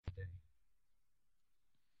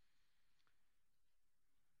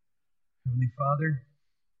Heavenly Father,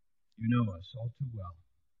 you know us all too well.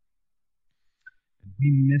 And we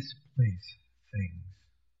misplace things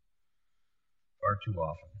far too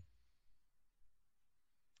often.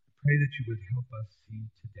 I pray that you would help us see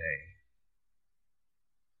today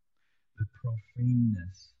the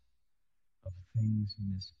profaneness of things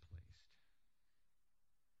misplaced.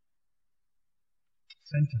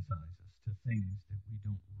 Sensitize us to things that we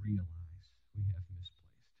don't realize we have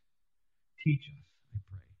misplaced. Teach us, I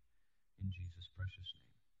pray, in Jesus' precious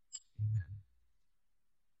name. Amen.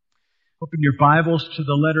 Open your Bibles to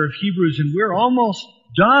the letter of Hebrews, and we're almost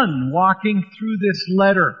done walking through this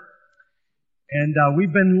letter. And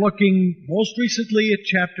we've been looking most recently at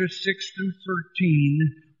chapters 6 through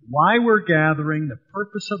 13, why we're gathering, the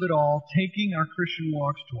purpose of it all, taking our Christian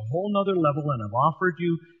walks to a whole nother level, and I've offered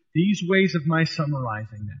you these ways of my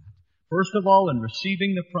summarizing that. First of all, in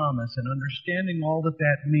receiving the promise and understanding all that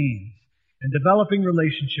that means, and developing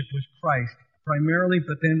relationship with Christ primarily,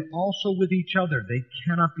 but then also with each other. They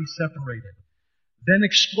cannot be separated. Then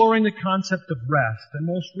exploring the concept of rest, and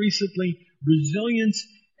most recently, resilience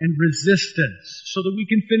and resistance, so that we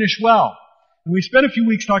can finish well. And we spent a few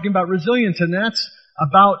weeks talking about resilience, and that's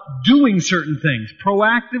about doing certain things,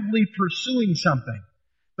 proactively pursuing something.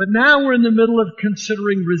 But now we're in the middle of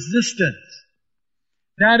considering resistance.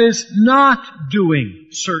 That is not doing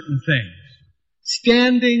certain things.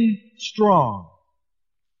 Standing strong.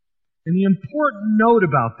 And the important note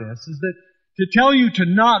about this is that to tell you to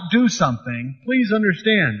not do something, please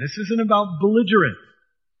understand, this isn't about belligerence.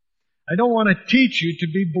 I don't want to teach you to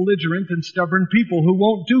be belligerent and stubborn people who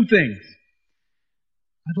won't do things.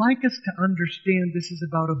 I'd like us to understand this is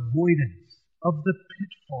about avoidance of the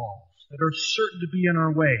pitfalls that are certain to be in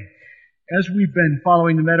our way. As we've been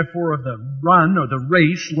following the metaphor of the run or the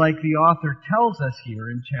race, like the author tells us here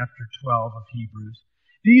in chapter 12 of Hebrews,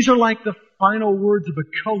 these are like the final words of a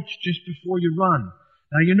coach just before you run.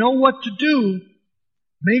 Now you know what to do.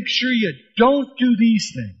 Make sure you don't do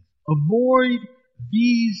these things. Avoid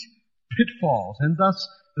these pitfalls. And thus,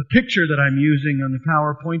 the picture that I'm using on the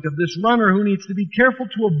PowerPoint of this runner who needs to be careful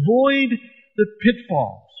to avoid the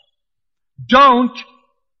pitfalls. Don't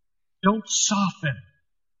soften.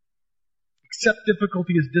 Accept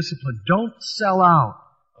difficulty as discipline. Don't sell out.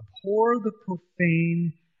 Abhor the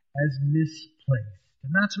profane as misplaced.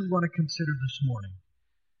 And that's what we want to consider this morning.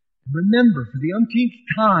 And remember, for the umpteenth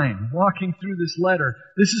time, walking through this letter,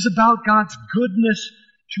 this is about God's goodness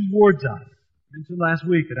towards us. I mentioned last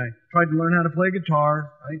week that I tried to learn how to play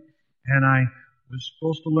guitar, right? And I was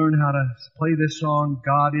supposed to learn how to play this song,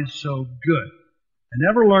 God is So Good. I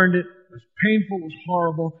never learned it. It was painful, it was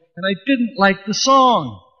horrible, and I didn't like the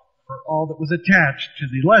song for all that was attached to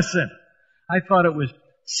the lesson. I thought it was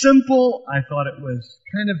simple. I thought it was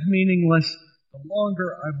kind of meaningless. The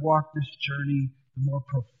longer I've walked this journey, the more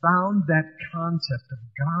profound that concept of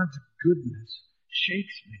God's goodness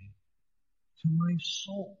shakes me to my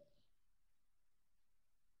soul.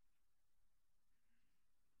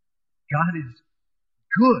 God is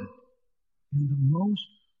good in the most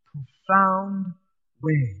profound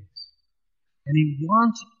ways. And He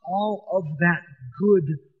wants all of that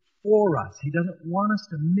good for us. He doesn't want us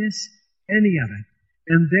to miss any of it.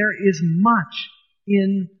 And there is much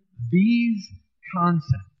in these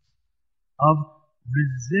concepts of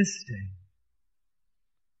resisting.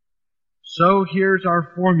 So here's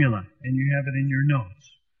our formula, and you have it in your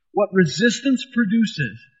notes. What resistance produces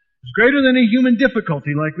is greater than a human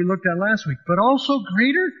difficulty, like we looked at last week, but also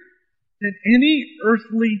greater than any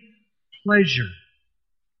earthly pleasure.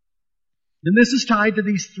 And this is tied to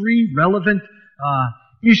these three relevant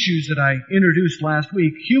issues that I introduced last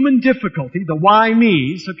week. Human difficulty, the why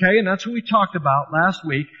me's, okay, and that's what we talked about last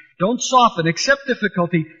week. Don't soften. Accept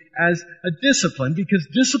difficulty as a discipline, because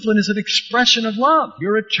discipline is an expression of love.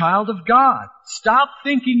 You're a child of God. Stop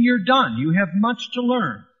thinking you're done. You have much to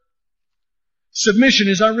learn. Submission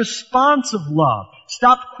is our response of love.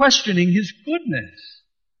 Stop questioning His goodness.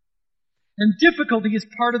 And difficulty is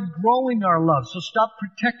part of growing our love, so stop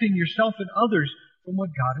protecting yourself and others from what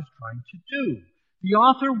God is trying to do. The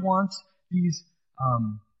author wants these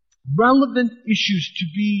relevant issues to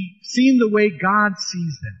be seen the way God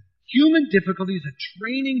sees them. Human difficulty is a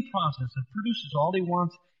training process that produces all He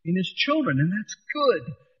wants in His children, and that's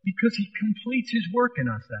good because He completes His work in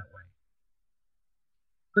us that way.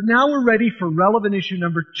 But now we're ready for relevant issue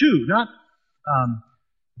number 2. Not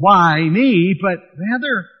why me, but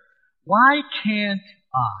rather, why can't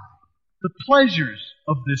I? The pleasures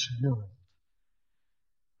of this world.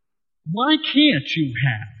 Why can't you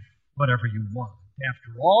have whatever you want?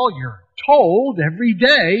 After all, you're told every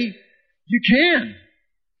day you can.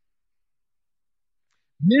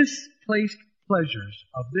 Misplaced pleasures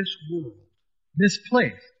of this world,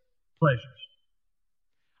 misplaced pleasures,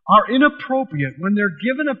 are inappropriate when they're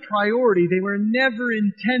given a priority they were never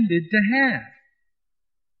intended to have.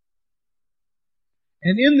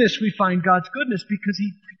 And in this we find God's goodness because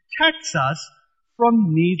He protects us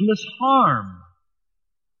from needless harm.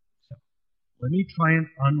 So, let me try and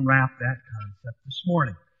unwrap that concept this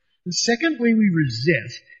morning. The second way we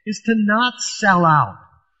resist is to not sell out,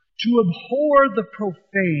 to abhor the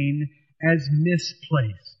profane as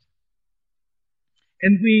misplaced.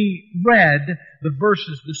 And we read the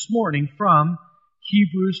verses this morning from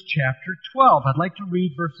Hebrews chapter 12. I'd like to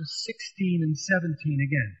read verses 16 and 17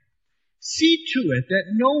 again. See to it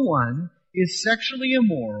that no one is sexually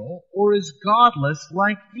immoral or is godless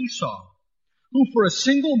like Esau, who for a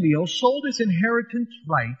single meal sold his inheritance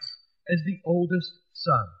rights as the oldest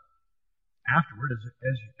son. Afterwards,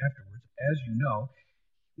 as you know,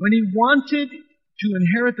 when he wanted to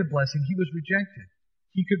inherit the blessing, he was rejected.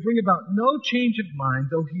 He could bring about no change of mind,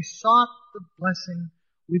 though he sought the blessing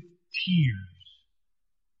with tears.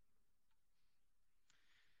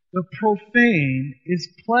 The profane is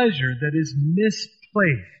pleasure that is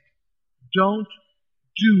misplaced. Don't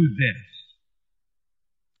do this.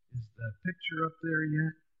 Is the picture up there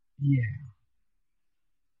yet? Yeah.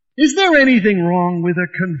 Is there anything wrong with a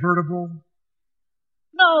convertible?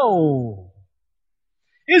 No.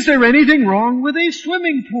 Is there anything wrong with a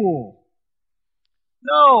swimming pool?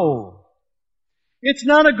 No. It's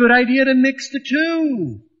not a good idea to mix the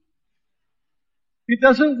two. It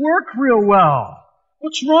doesn't work real well.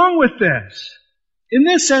 What's wrong with this? In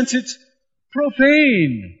this sense, it's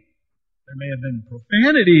profane. There may have been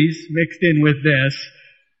profanities mixed in with this,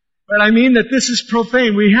 but I mean that this is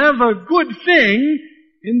profane. We have a good thing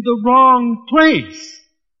in the wrong place.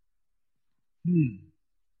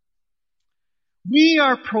 We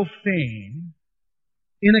are profane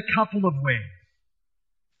in a couple of ways.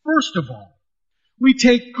 First of all, we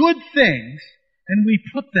take good things and we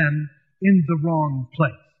put them in the wrong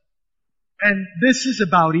place. And this is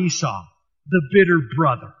about Esau, the bitter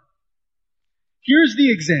brother. Here's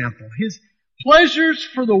the example. His pleasures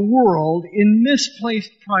for the world in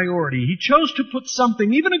misplaced priority. He chose to put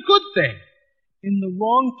something, even a good thing, in the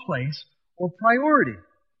wrong place or priority.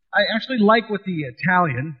 I actually like what the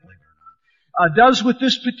Italian, believe it or not, does with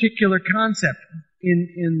this particular concept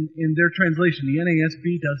in their translation. The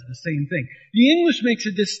NASB does the same thing. The English makes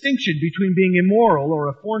a distinction between being immoral or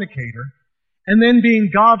a fornicator and then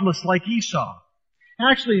being godless like Esau.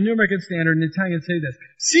 Actually, New American Standard and Italian say this: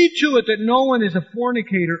 see to it that no one is a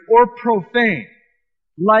fornicator or profane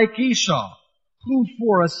like Esau, who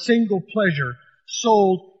for a single pleasure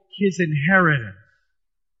sold his inheritance.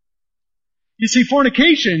 You see,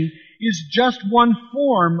 fornication is just one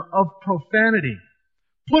form of profanity,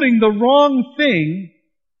 putting the wrong thing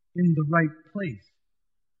in the right place.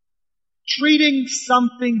 Treating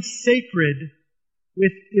something sacred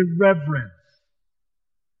with irreverence.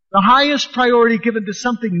 The highest priority given to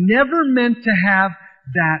something never meant to have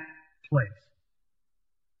that place.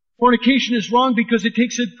 Fornication is wrong because it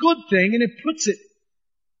takes a good thing and it puts it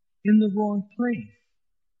in the wrong place.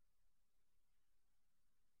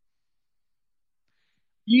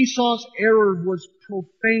 Esau's error was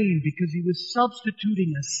profane because he was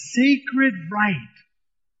substituting a sacred right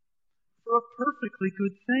for a perfectly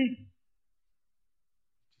good thing.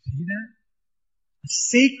 See that? A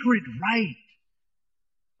sacred right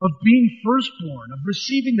of being firstborn, of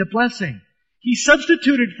receiving the blessing. He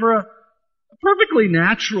substituted for a perfectly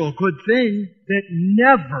natural good thing that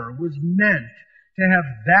never was meant to have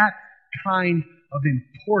that kind of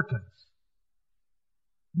importance.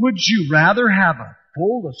 Would you rather have a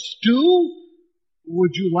bowl of stew? Or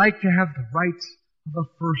would you like to have the rights of a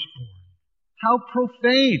firstborn? How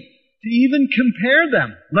profane to even compare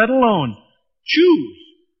them, let alone choose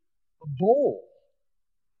a bowl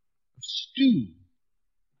of stew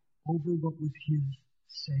over what was his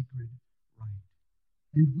sacred right.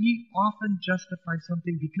 And we often justify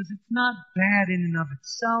something because it's not bad in and of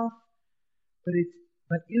itself,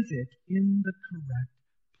 but is it in the correct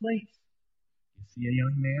place? You see a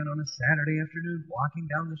young man on a Saturday afternoon walking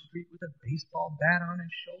down the street with a baseball bat on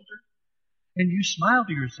his shoulder, and you smile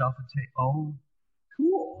to yourself and say, oh,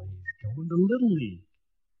 cool, he's going to Little League.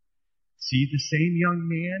 See the same young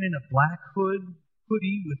man in a black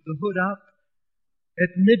hoodie with the hood up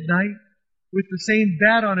at midnight with the same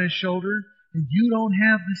bat on his shoulder, and you don't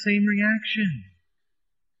have the same reaction.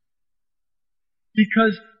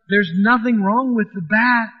 Because there's nothing wrong with the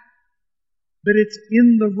bat, but it's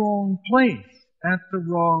in the wrong place at the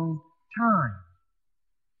wrong time.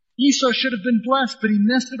 Esau should have been blessed, but he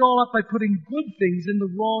messed it all up by putting good things in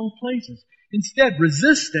the wrong places. Instead,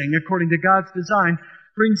 resisting, according to God's design,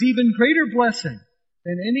 brings even greater blessing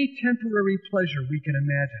than any temporary pleasure we can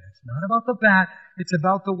imagine. It's not about the bat, it's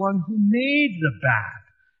about the one who made the bat.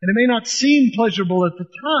 And it may not seem pleasurable at the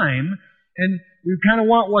time, and we kind of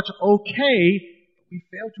want what's okay, but we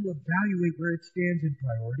fail to evaluate where it stands in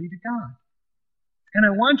priority to God. And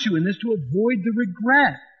I want you in this to avoid the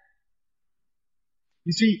regret.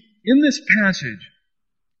 You see, in this passage,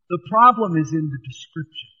 the problem is in the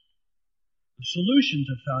description. The solutions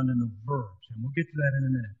are found in the verbs, and we'll get to that in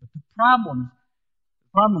a minute. But the problems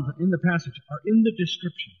in the passage are in the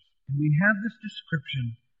description. And we have this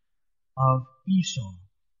description of Esau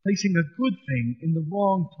placing a good thing in the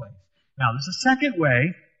wrong place. Now, there's a second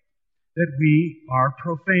way that we are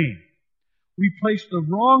profane. We place the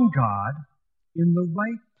wrong God in the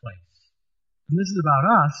right place. And this is about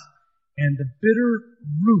us and the bitter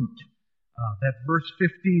root that verse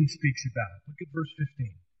 15 speaks about. Look at verse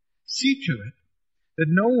 15. See to it that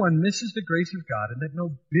no one misses the grace of God and that no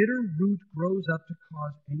bitter root grows up to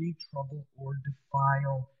cause any trouble or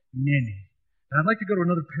defile many. Now, I'd like to go to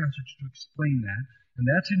another passage to explain that, and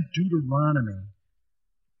that's in Deuteronomy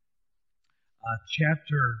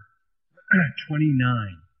chapter 29.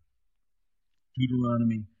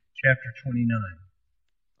 Deuteronomy chapter 29.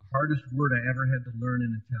 The hardest word I ever had to learn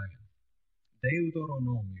in Italian.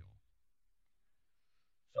 Deuteronomio.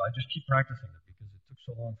 So I just keep practicing it because it took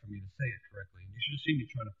so long for me to say it correctly. And you should have seen me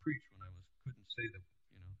trying to preach when I couldn't say the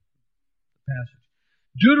passage.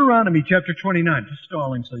 Deuteronomy chapter 29. Just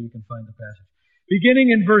stalling so you can find the passage.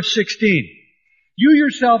 Beginning in verse 16. You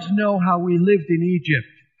yourselves know how we lived in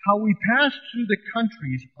Egypt, how we passed through the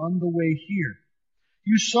countries on the way here.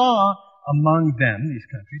 You saw among them, these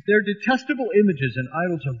countries, their detestable images and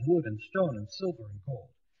idols of wood and stone and silver and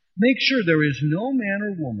gold. Make sure there is no man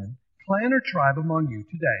or woman, clan or tribe among you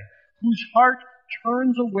today whose heart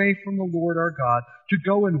turns away from the Lord our God to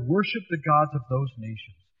go and worship the gods of those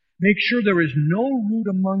nations. Make sure there is no root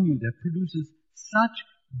among you that produces such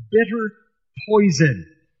bitter poison.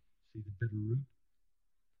 See the bitter root?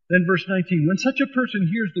 Then verse 19, when such a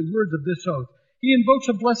person hears the words of this oath, he invokes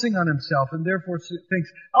a blessing on himself and therefore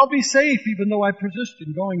thinks, I'll be safe even though I persist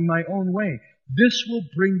in going my own way. This will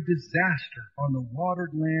bring disaster on the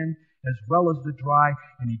watered land as well as the dry.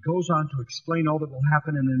 And he goes on to explain all that will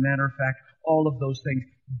happen. And as a matter of fact, all of those things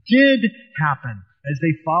did happen as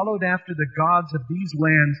they followed after the gods of these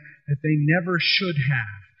lands that they never should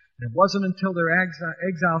have. And it wasn't until their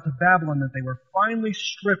exile to Babylon that they were finally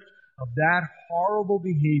stripped of that horrible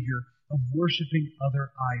behavior of worshiping other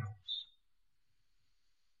idols.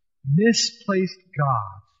 Misplaced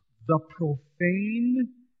gods. The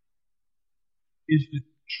profane is the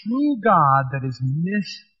true God that is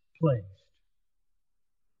misplaced.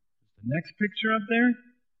 The next picture up there.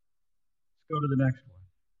 Let's go to the next one.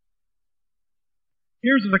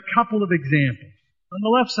 Here's a couple of examples. On the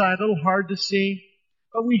left side, a little hard to see,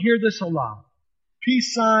 but we hear this a lot.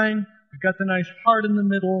 Peace sign. We've got the nice heart in the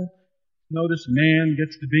middle. Notice man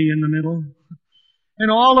gets to be in the middle. And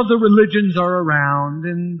all of the religions are around,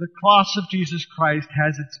 and the cross of Jesus Christ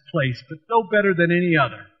has its place, but no better than any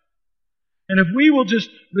other. And if we will just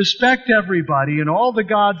respect everybody and all the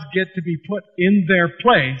gods get to be put in their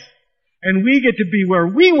place, and we get to be where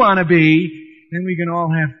we want to be, then we can all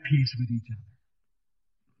have peace with each other.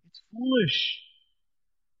 It's foolish.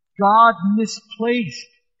 God misplaced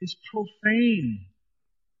is profane.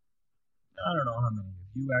 I don't know how many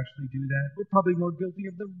of you actually do that. We're probably more guilty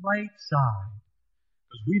of the right side.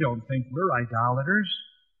 Because we don't think we're idolaters.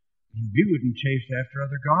 I mean, we wouldn't chase after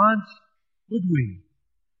other gods, would we?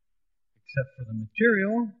 Except for the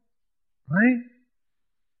material, right?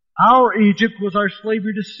 Our Egypt was our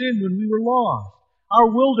slavery to sin when we were lost.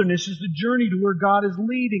 Our wilderness is the journey to where God is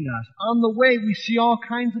leading us. On the way, we see all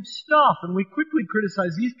kinds of stuff, and we quickly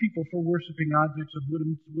criticize these people for worshiping objects of wood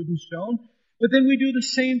and stone, but then we do the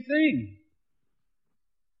same thing.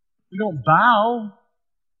 We don't bow,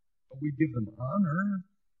 but we give them honor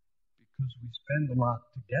because we spend a lot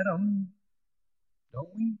to get them,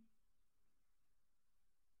 don't we?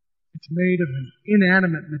 It's made of an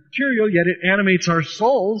inanimate material, yet it animates our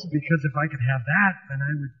souls, because if I could have that, then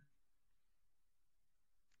I would.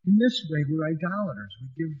 In this way, we're idolaters. We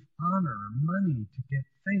give honor or money to get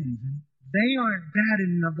things, and they aren't bad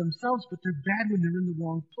in and of themselves, but they're bad when they're in the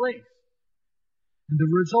wrong place. And the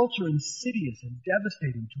results are insidious and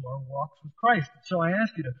devastating to our walks with Christ. So I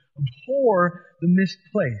ask you to abhor the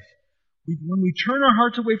misplaced. When we turn our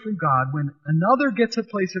hearts away from God, when another gets a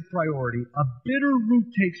place of priority, a bitter root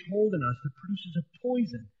takes hold in us that produces a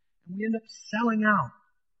poison, and we end up selling out.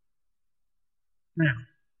 Now,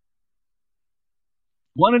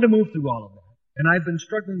 Wanted to move through all of that. And I've been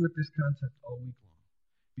struggling with this concept all week long.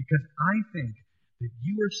 Because I think that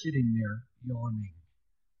you are sitting there yawning.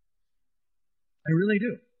 I really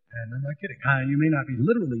do. And I'm not kidding. You may not be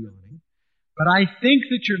literally yawning. But I think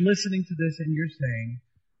that you're listening to this and you're saying,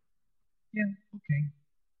 yeah, okay.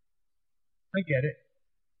 I get it.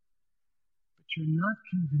 But you're not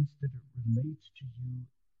convinced that it relates to you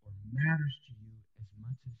or matters to you as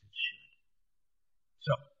much as it should.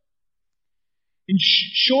 So, in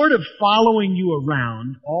short of following you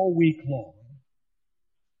around all week long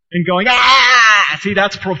and going, see,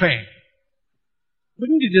 that's profane.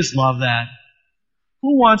 Wouldn't you just love that?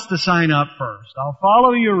 Who wants to sign up first? I'll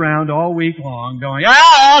follow you around all week long going,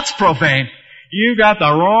 that's profane. You got the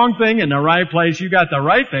wrong thing in the right place. You got the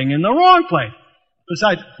right thing in the wrong place.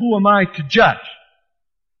 Besides, who am I to judge?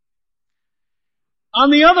 On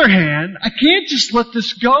the other hand, I can't just let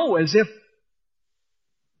this go as if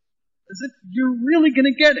you're really going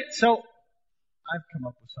to get it. So, I've come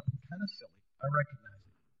up with something kind of silly. I recognize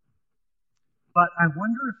it. But I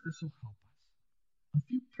wonder if this will help us. A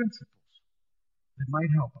few principles that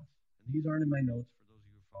might help us. And these aren't in my notes for those of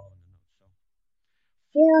you who are following the notes.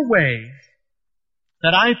 So, 4 ways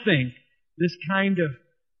that I think this kind of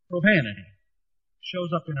profanity shows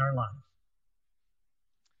up in our lives.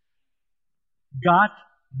 Got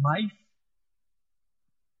mice?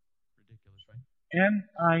 Ridiculous, right?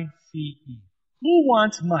 M-I-C-E. Who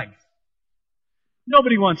wants mice?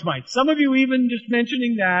 Nobody wants mice. Some of you even just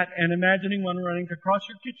mentioning that and imagining one running across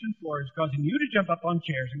your kitchen floor is causing you to jump up on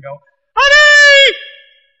chairs and go, honey!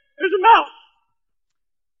 There's a mouse!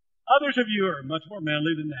 Others of you are much more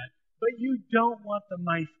manly than that. But you don't want the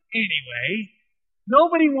mice anyway.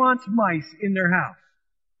 Nobody wants mice in their house.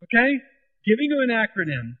 Okay? Giving you an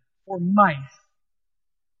acronym for mice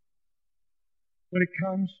when it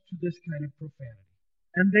comes to this kind of profanity.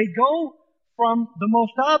 And they go from the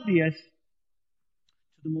most obvious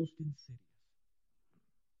to the most insidious.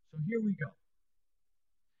 So here we go.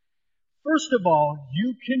 First of all,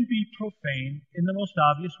 you can be profane in the most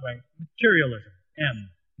obvious way. Materialism. M.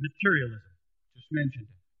 Materialism. Just mentioned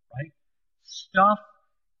it. Right? Stuff,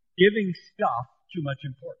 giving stuff too much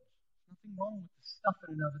importance. There's nothing wrong with the stuff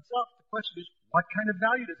in and of itself. The question is, what kind of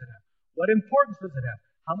value does it have? What importance does it have?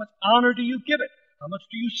 How much honor do you give it? How much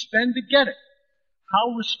do you spend to get it?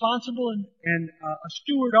 How responsible and a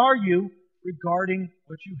steward are you regarding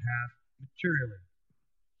what you have materially?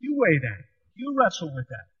 You weigh that. You wrestle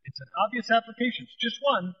with that. It's an obvious application. It's just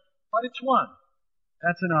one, but it's one.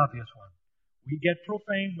 That's an obvious one. We get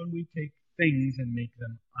profane when we take things and make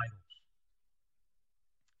them idols.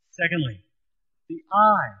 Secondly, the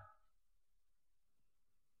eye.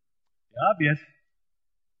 The obvious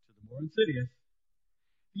to the more insidious.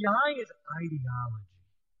 The eye is ideology.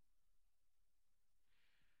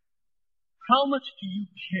 How much do you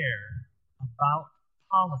care about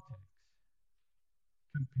politics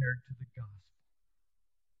compared to the gospel?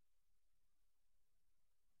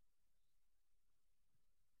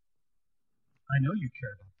 I know you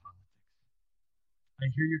care about politics. I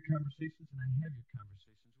hear your conversations and I have your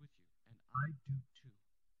conversations with you. And I do too.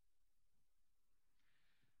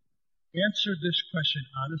 Answer this question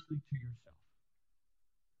honestly to yourself.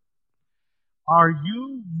 Are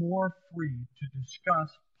you more free to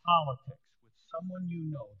discuss politics with someone you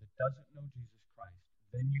know that doesn't know Jesus Christ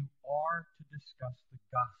than you are to discuss the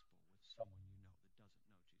gospel with someone you know that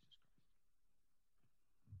doesn't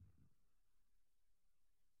know Jesus Christ?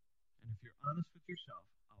 And if you're honest with yourself,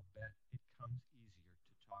 I'll bet it comes easier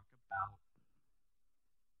to talk about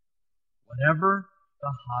whatever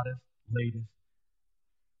the hottest, latest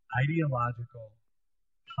ideological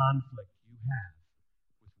conflict you have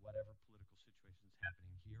with whatever political situation is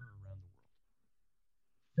happening here or around the world.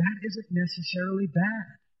 That isn't necessarily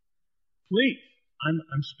bad. Please,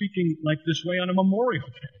 I'm speaking like this way on a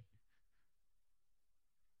Memorial Day.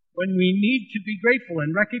 When we need to be grateful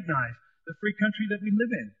and recognize the free country that we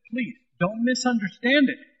live in, please, don't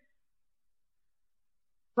misunderstand it.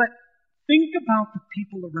 But think about the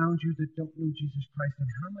people around you that don't know Jesus Christ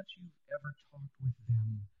and how much you've ever talked with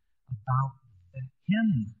them about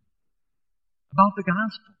Him, about the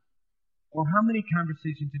gospel. Or how many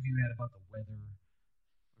conversations have you had about the weather or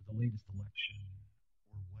the latest election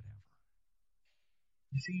or whatever?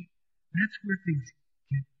 You see, that's where things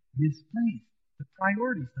get misplaced. The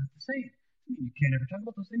priority's not the same. I mean, you can't ever talk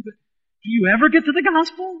about those things, but do you ever get to the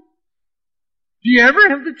gospel? Do you ever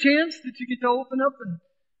have the chance that you get to open up and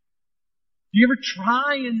do you ever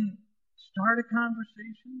try and start a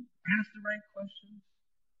conversation? Ask the right questions?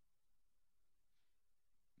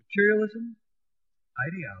 Materialism,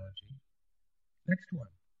 ideology. Next one.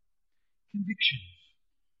 Convictions.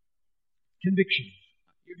 Convictions.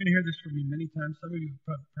 you're going to hear this from me many times. Some of you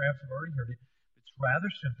perhaps have already heard it. It's rather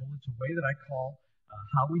simple. It's a way that I call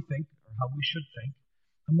how we think or how we should think.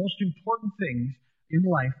 The most important things in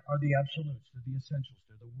life are the absolutes. They're the essentials.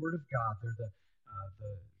 They're the Word of God. They're the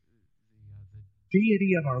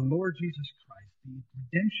deity of our Lord Jesus Christ, the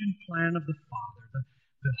redemption plan of the Father,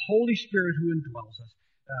 the Holy Spirit who indwells us,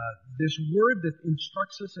 this Word that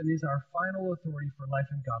instructs us and is our final authority for life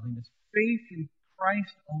and godliness, faith in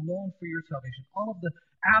Christ alone for your salvation, all of the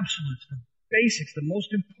absolutes, the basics, the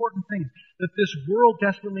most important things that this world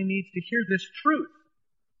desperately needs to hear this truth.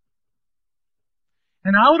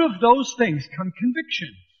 And out of those things come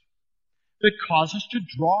convictions that cause us to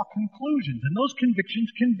draw conclusions. And those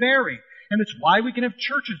convictions can vary. And it's why we can have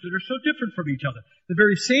churches that are so different from each other. The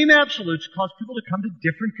very same absolutes cause people to come to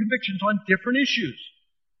different convictions on different issues.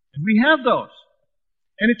 And we have those.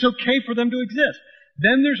 And it's okay for them to exist.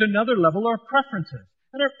 Then there's another level, our preferences.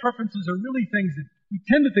 And our preferences are really things that we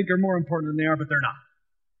tend to think are more important than they are, but they're not.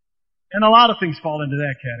 And a lot of things fall into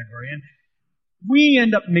that category. And we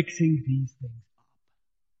end up mixing these things up.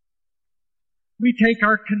 We take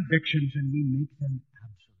our convictions and we make them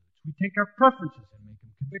absolutes. We take our preferences and make them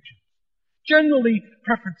convictions. Generally,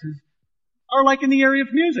 preferences are like in the area of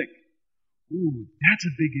music. Ooh, that's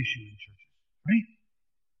a big issue in churches, right?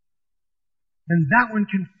 And that one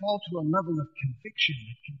can fall to a level of conviction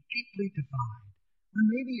that can deeply divide. Or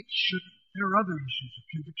maybe it shouldn't. There are other issues of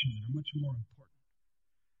conviction that are much more important.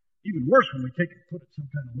 Even worse when we take it and put it some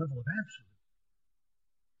kind of level of absolute.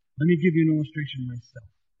 Let me give you an illustration myself,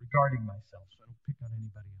 regarding myself, so I don't pick on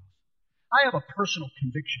anybody else. I have a personal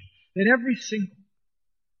conviction that every single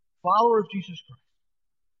follower of Jesus Christ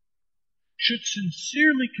should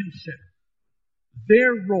sincerely consider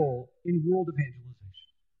their role in world evangelization.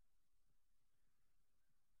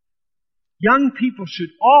 Young people should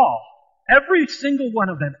all, every single one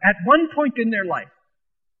of them, at one point in their life,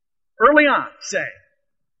 early on, say,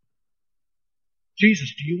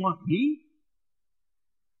 Jesus, do you want me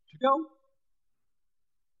to go?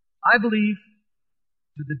 I believe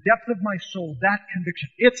to the depth of my soul that conviction.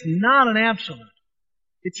 It's not an absolute.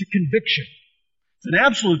 It's a conviction. It's an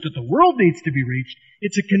absolute that the world needs to be reached.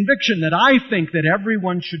 It's a conviction that I think that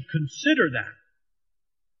everyone should consider that.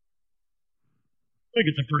 I think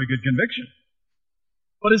it's a pretty good conviction.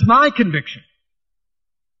 But it's my conviction.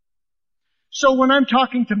 So when I'm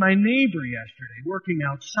talking to my neighbor yesterday, working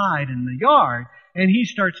outside in the yard, and he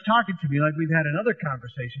starts talking to me like we've had another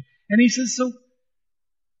conversation, and he says, So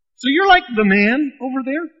you're like the man over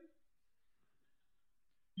there?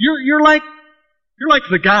 You're like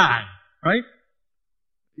the guy, right?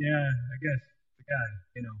 Yeah, I guess the guy,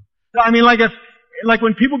 you know. I mean, like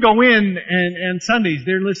when people go in and Sundays,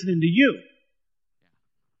 they're listening to you.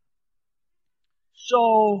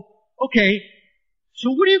 So, okay,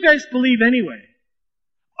 so what do you guys believe anyway?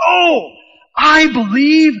 Oh, I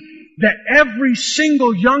believe that every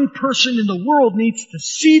single young person in the world needs to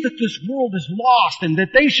see that this world is lost and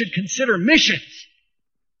that they should consider missions.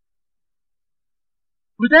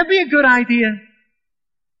 Would that be a good idea?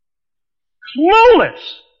 Clueless.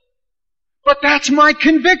 But that's my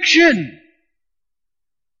conviction.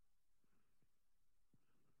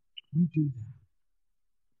 We do that.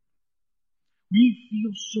 We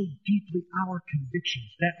feel so deeply our convictions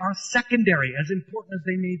that are secondary, as important as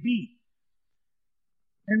they may be.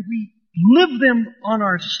 And we live them on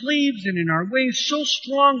our sleeves and in our ways so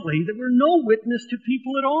strongly that we're no witness to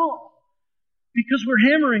people at all. Because we're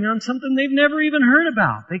hammering on something they've never even heard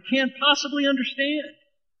about. They can't possibly understand.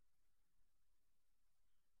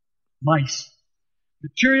 Mice.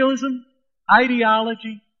 Materialism,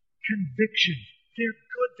 ideology, conviction. They're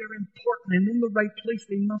good, they're important, and in the right place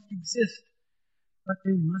they must exist. But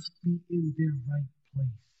they must be in their right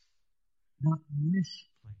place, not misplaced.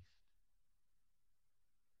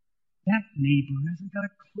 That neighbor hasn't got a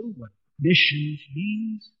clue what missions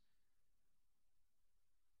means.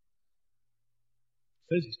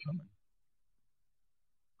 Says he's coming.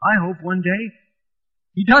 I hope one day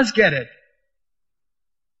he does get it.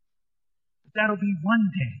 But that'll be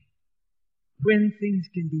one day when things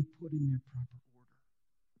can be put in their proper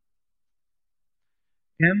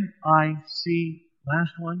order. M-I-C,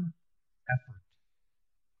 last one, effort.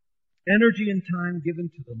 Energy and time given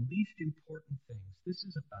to the least important things. This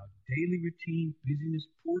is about daily routine, busyness,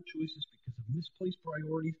 poor choices because of misplaced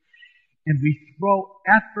priorities. And we throw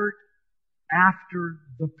effort after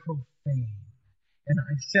the profane. And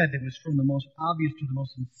I said it was from the most obvious to the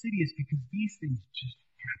most insidious because these things just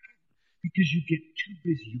happen. Because you get too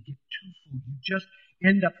busy, you get too full, you just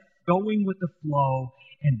end up going with the flow,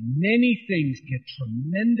 and many things get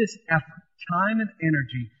tremendous effort, time and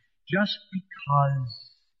energy just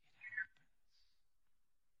because it happens.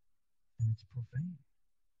 and it's profane.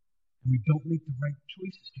 And we don't make the right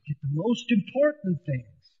choices to get the most important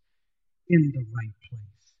things in the right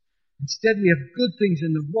place. Instead, we have good things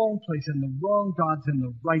in the wrong place and the wrong gods in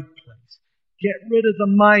the right place. Get rid of the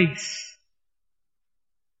mice.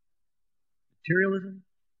 Materialism,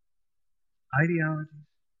 ideologies,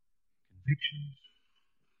 convictions,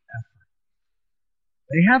 effort.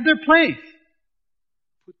 They have their place.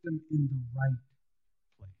 Put them in the right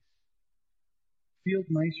place. Field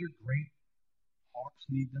mice are great. Hawks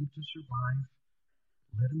need them to survive.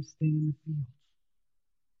 Let them stay in the fields.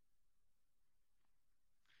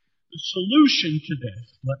 The solution to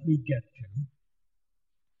this, let me get to,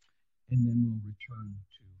 and then we'll return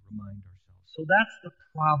to remind ourselves. So that's the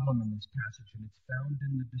problem in this passage, and it's found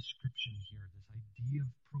in the description here, this idea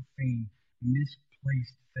of profane,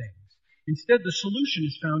 misplaced things. Instead, the solution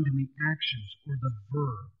is found in the actions or the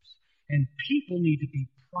verbs, and people need to be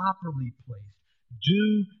properly placed.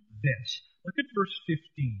 Do this. Look at verse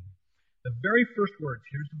 15. The very first words,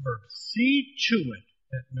 here's the verb. See to it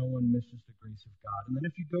that no one misses the grace of God. And then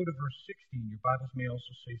if you go to verse 16, your Bibles may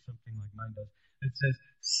also say something like mine does. It says,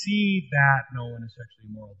 see that no one is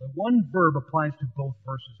sexually immoral. The one verb applies to both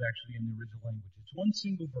verses actually in the original language. It's one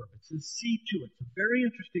single verb. It says see to it. It's a very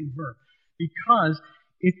interesting verb because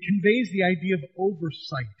it conveys the idea of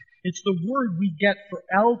oversight. It's the word we get for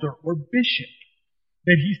elder or bishop,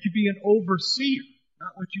 that he's to be an overseer,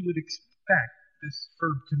 not what you would expect this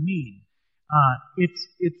verb to mean.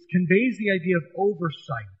 It conveys the idea of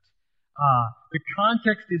oversight. The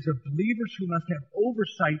context is of believers who must have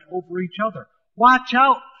oversight over each other. Watch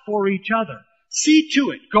out for each other. See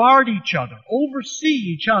to it. Guard each other.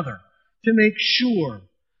 Oversee each other to make sure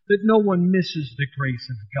that no one misses the grace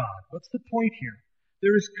of God. What's the point here?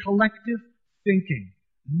 There is collective thinking,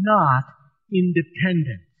 not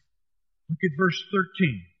independence. Look at verse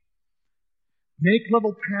 13. Make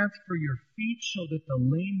level paths for your feet so that the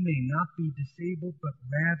lame may not be disabled, but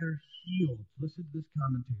rather healed. Listen to this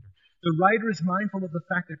commentator. The writer is mindful of the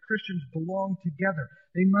fact that Christians belong together.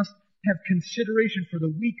 They must have consideration for the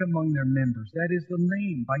weak among their members, that is, the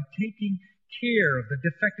lame, by taking care of the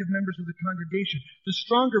defective members of the congregation. The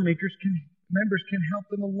stronger members can help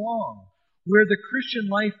them along. Where the Christian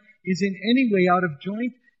life is in any way out of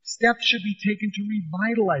joint, steps should be taken to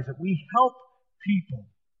revitalize it. We help people.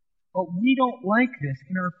 But we don't like this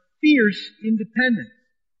in our fierce independence.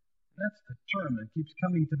 That's the term that keeps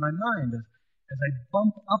coming to my mind as I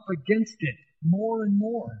bump up against it more and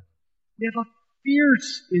more. We have a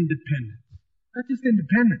fierce independence. Not just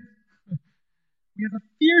independence. We have a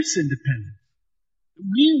fierce independence.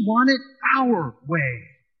 We want it our way.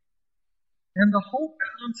 And the whole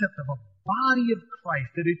concept of a body of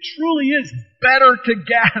Christ, that it truly is better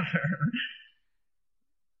together,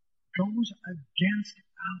 goes against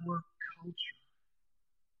our culture.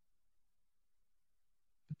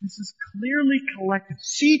 But this is clearly collective.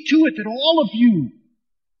 See to it that all of you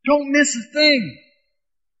don't miss a thing,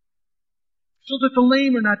 so that the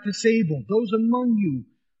lame are not disabled. Those among you,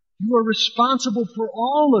 you are responsible for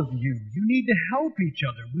all of you. You need to help each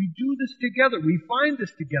other. We do this together. We find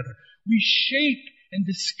this together. We shape and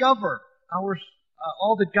discover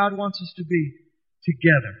all that God wants us to be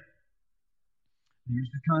together. Here's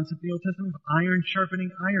the concept in the Old Testament of iron sharpening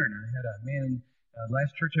iron. I had a man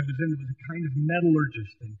last church I was in that was a kind of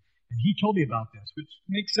metallurgist, and he told me about this, which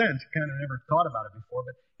makes sense. Kind of never thought about it before,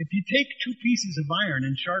 but if you take two pieces of iron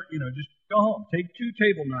and just go home, take two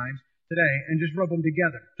table knives today and just rub them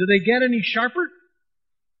together. Do they get any sharper?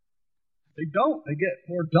 They don't. They get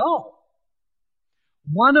more dull.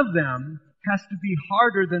 One of them has to be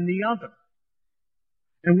harder than the other.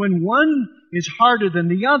 And when one is harder than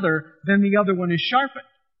the other, then the other one is sharpened.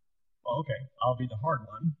 Well, okay, I'll be the hard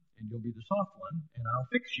one, and you'll be the soft one, and I'll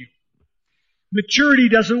fix you. Maturity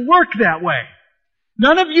doesn't work that way.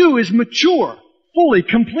 None of you is mature, fully,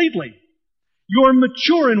 completely. You're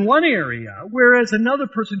mature in one area, whereas another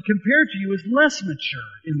person compared to you is less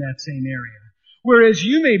mature in that same area. Whereas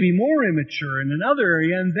you may be more immature in another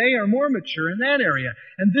area, and they are more mature in that area.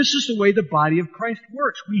 And this is the way the body of Christ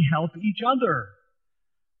works. We help each other.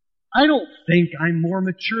 I don't think I'm more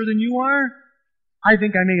mature than you are. I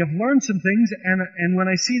think I may have learned some things, and when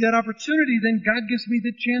I see that opportunity, then God gives me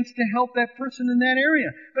the chance to help that person in that area.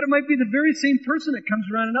 But it might be the very same person that comes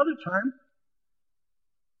around another time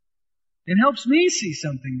and helps me see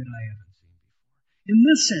something that I haven't seen before. In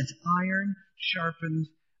this sense, iron sharpens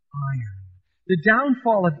iron. The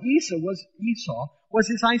downfall of Esau was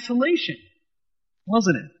his isolation,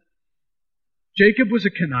 wasn't it? Jacob was a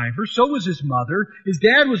conniver, so was his mother. His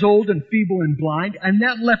dad was old and feeble and blind, and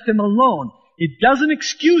that left him alone. It doesn't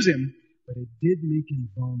excuse him, but it did make him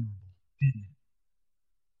vulnerable, didn't it?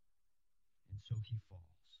 so he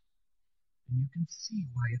falls. And you can see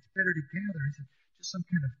why it's better to gather isn't just some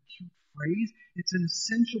kind of cute phrase. It's an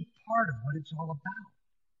essential part of what it's all about.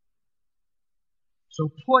 So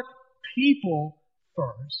put people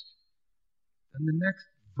first. And the next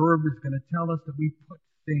verb is going to tell us that we put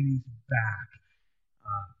things back.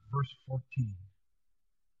 Verse 14.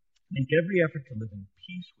 Make every effort to live in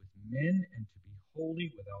peace with men and to be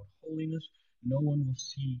holy. Without holiness, no one will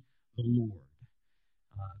see the Lord.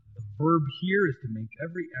 The verb here is to make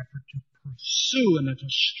every effort to pursue, and that's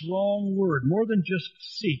a strong word, more than just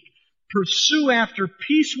seek. Pursue after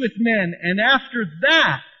peace with men, and after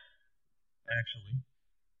that, actually,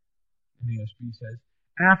 NASB says,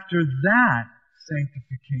 after that,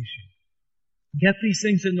 sanctification. Get these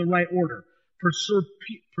things in the right order. Pursue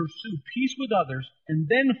peace with others, and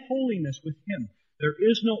then holiness with Him. There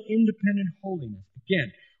is no independent holiness.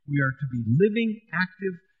 Again, we are to be living,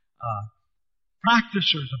 active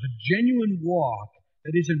practicers of a genuine walk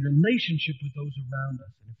that is in relationship with those around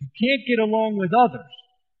us. And if you can't get along with others,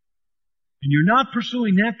 and you're not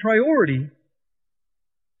pursuing that priority,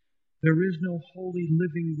 there is no holy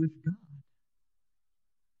living with God.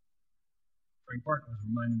 Frank Barton was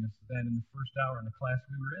reminding us of that in the first hour in the class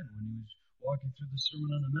we were in when he was walking through the Sermon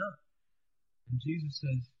on the Mount. And Jesus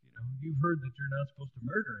says, you've heard that you're not supposed to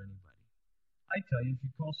murder anybody. I tell you, if you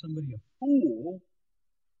call somebody a fool,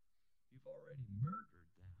 you've already murdered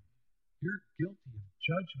them. You're guilty of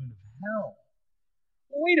judgment of hell.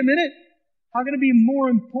 Well, wait a minute. How can it be more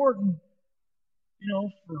important, well,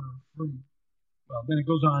 then it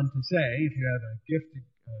goes on to say, if you have a gift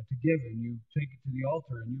to give and you take it to the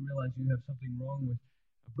altar and you realize you have something wrong with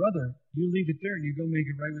a brother, you leave it there and you go make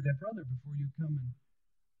it right with that brother before you come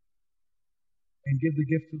and give the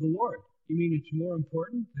gift to the Lord. You mean it's more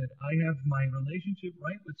important that I have my relationship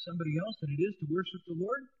right with somebody else than it is to worship the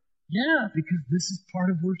Lord? Yeah, because this is part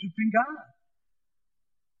of worshiping God.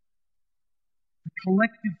 The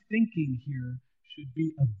collective thinking here should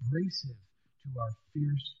be abrasive to our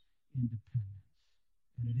fierce independence.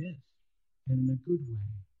 And it is. And in a good way.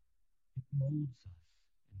 It molds us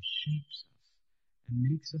and shapes us and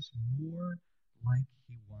makes us more like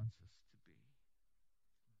He wants us to be.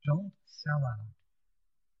 Don't sell out.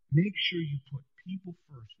 Make sure you put people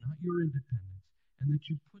first, not your independence, and that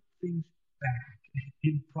you put things back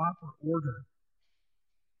in proper order,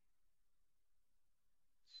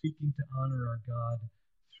 seeking to honor our God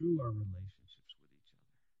through our relationships with each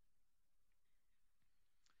other.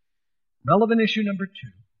 Relevant issue number 2.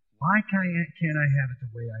 Why can't I have it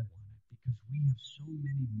the way I want it? Because we have so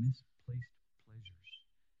many misplaced pleasures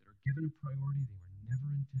that are given a priority they were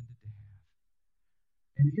never intended to have.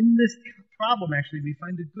 And in this problem, actually, we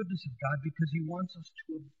find the goodness of God because He wants us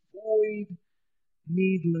to avoid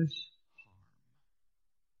needless harm.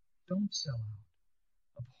 Don't sell out.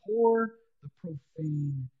 Abhor the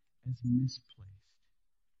profane as misplaced.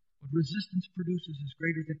 What resistance produces is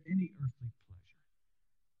greater than any earthly pleasure.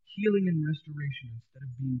 Healing and restoration instead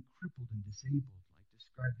of being crippled and disabled, like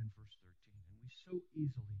described in verse 13. And we so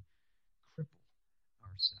easily cripple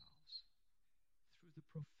ourselves through the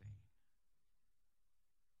profane.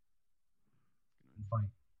 I'm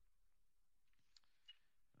going to invite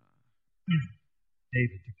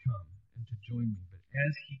David to come and to join me. But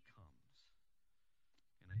as he comes,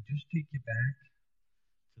 can I just take you back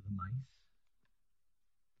to the mice?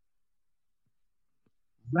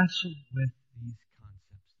 Wrestle with these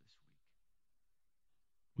concepts this week.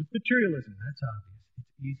 With materialism, that's obvious.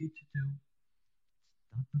 It's easy to do.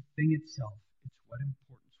 It's not the thing itself. It's what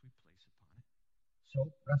importance we place upon it.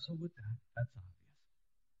 So wrestle with that. That's obvious.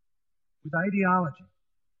 With ideology,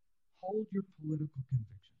 hold your political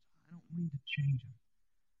convictions. I don't mean to change them.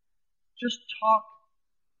 Just talk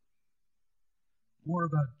more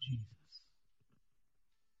about Jesus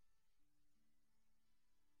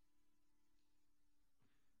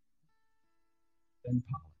than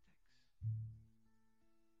politics.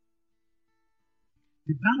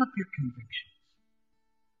 Develop your convictions.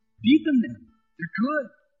 Deepen them. They're good.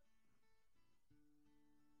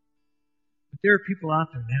 But there are people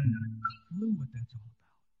out there that haven't got a clue what that's all about.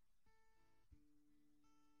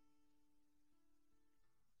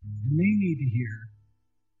 And they need to hear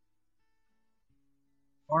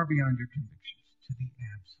far beyond your convictions to the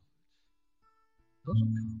absolutes. Those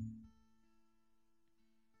will come.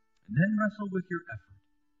 And then wrestle with your effort.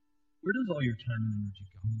 Where does all your time and energy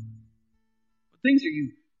go? What things are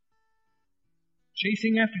you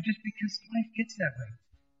chasing after just because life gets that way?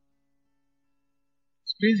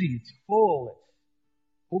 It's busy, it's full,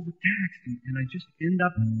 it's overtaxed, and I just end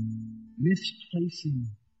up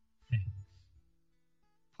misplacing things,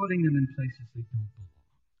 putting them in places they don't belong.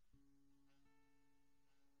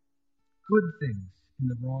 good things in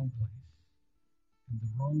the wrong place and the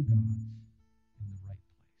wrong gods in the right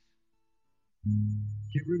place.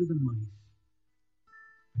 Get rid of the mice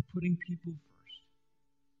by putting people first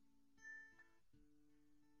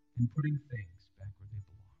and putting things back where they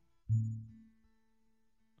belong.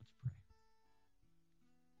 Let's pray.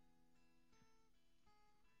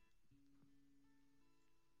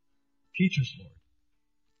 Teach us, Lord,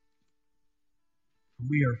 for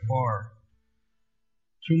we are far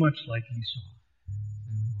too much like Esau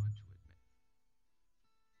than we want to admit.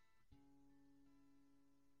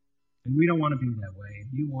 And we don't want to be that way,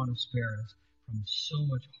 and you want to spare us from so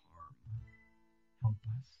much harm. Help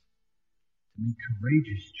us to make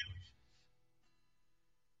courageous choices,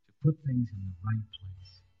 to put things in the right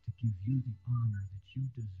place, to give you the honor that you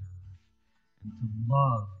deserve, and to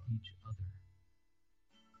love each other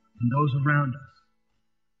and those around us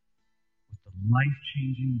with the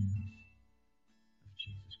life-changing news of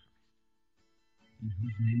Jesus Christ, in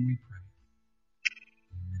whose name we pray.